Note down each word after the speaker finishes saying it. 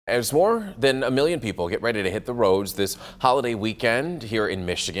As more than 1 million people get ready to hit the roads this holiday weekend here in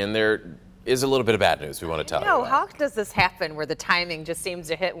Michigan, there is a little bit of bad news we want to tell you. How does this happen where the timing just seems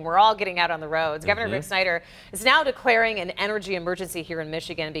to hit when we're all getting out on the roads? Governor Rick Snyder is now declaring an energy emergency here in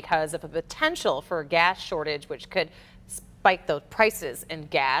Michigan because of a potential for a gas shortage, which could spike the prices in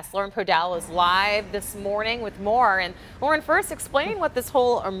gas. Lauren Podell is live this morning with more. And Lauren, first explain what this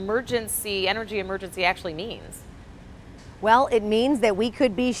whole energy emergency actually means. Well, it means that we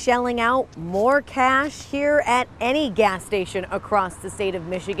could be shelling out more cash here at any gas station across the state of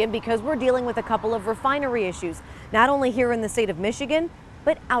Michigan because we're dealing with a couple of refinery issues, not only here in the state of Michigan,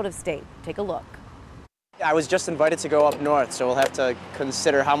 but out of state. Take a look. I was just invited to go up north, so we'll have to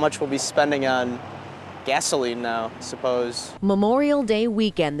consider how much we'll be spending on gasoline now, I suppose. Memorial Day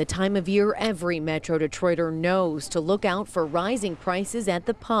weekend, the time of year every Metro Detroiter knows to look out for rising prices at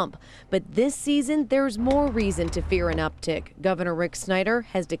the pump. But this season, there's more reason to fear an uptick. Governor Rick Snyder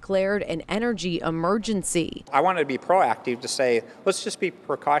has declared an energy emergency. I wanted to be proactive to say, let's just be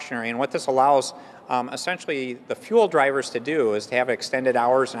precautionary. And what this allows essentially the fuel drivers to do is to have extended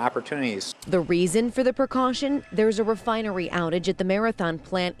hours and opportunities. The reason for the precaution? There's a refinery outage at the Marathon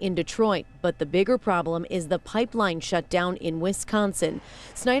plant in Detroit, but the bigger problem is the pipeline shutdown in Wisconsin.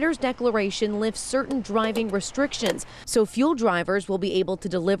 Snyder's declaration lifts certain driving restrictions, so fuel drivers will be able to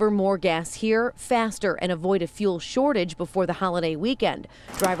deliver more gas here faster and avoid a fuel shortage before the holiday weekend.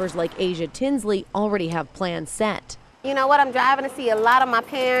 Drivers like Asia Tinsley already have plans set. You know what, I'm driving to see a lot of my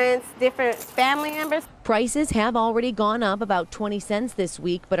parents, different family members. Prices have already gone up about 20 cents this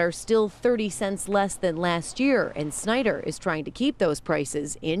week, but are still 30 cents less than last year, and Snyder is trying to keep those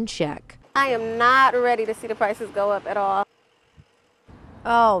prices in check. I am not ready to see the prices go up at all.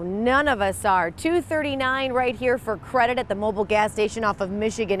 Oh, none of us are. $2.39 right here for credit at the mobile gas station off of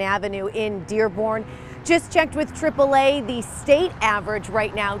Michigan Avenue in Dearborn. Just checked with AAA, the state average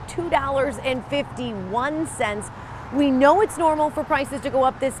right now, $2.51. We know it's normal for prices to go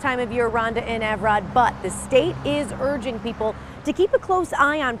up this time of year, Rhonda and Evrod, but the state is urging people to keep a close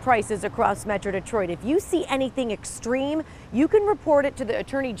eye on prices across Metro Detroit. If you see anything extreme, you can report it to the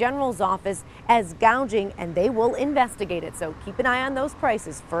Attorney General's office as gouging, and they will investigate it. So keep an eye on those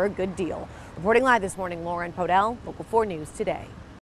prices for a good deal. Reporting live this morning, Lauren Podell, Local 4 News Today.